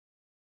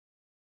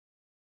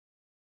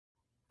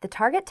The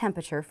target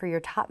temperature for your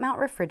top mount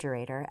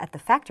refrigerator at the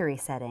factory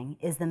setting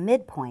is the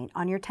midpoint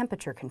on your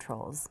temperature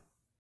controls.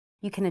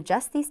 You can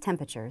adjust these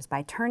temperatures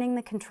by turning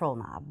the control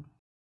knob.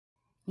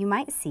 You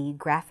might see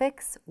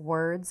graphics,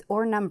 words,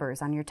 or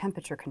numbers on your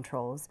temperature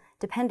controls,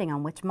 depending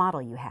on which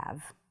model you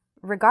have.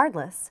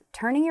 Regardless,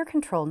 turning your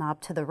control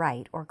knob to the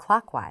right or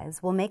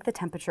clockwise will make the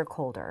temperature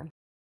colder.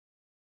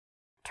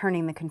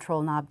 Turning the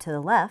control knob to the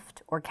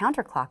left or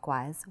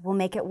counterclockwise will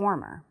make it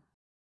warmer.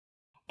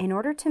 In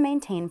order to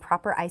maintain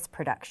proper ice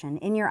production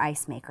in your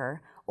ice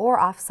maker or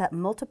offset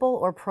multiple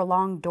or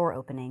prolonged door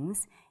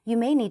openings, you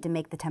may need to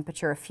make the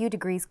temperature a few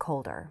degrees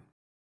colder.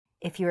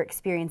 If you're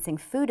experiencing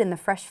food in the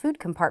fresh food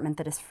compartment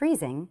that is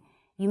freezing,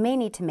 you may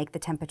need to make the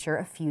temperature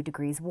a few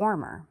degrees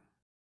warmer.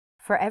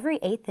 For every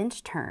 1/8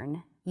 inch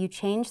turn, you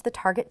change the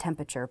target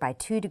temperature by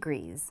 2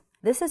 degrees.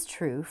 This is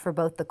true for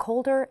both the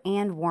colder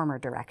and warmer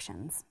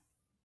directions.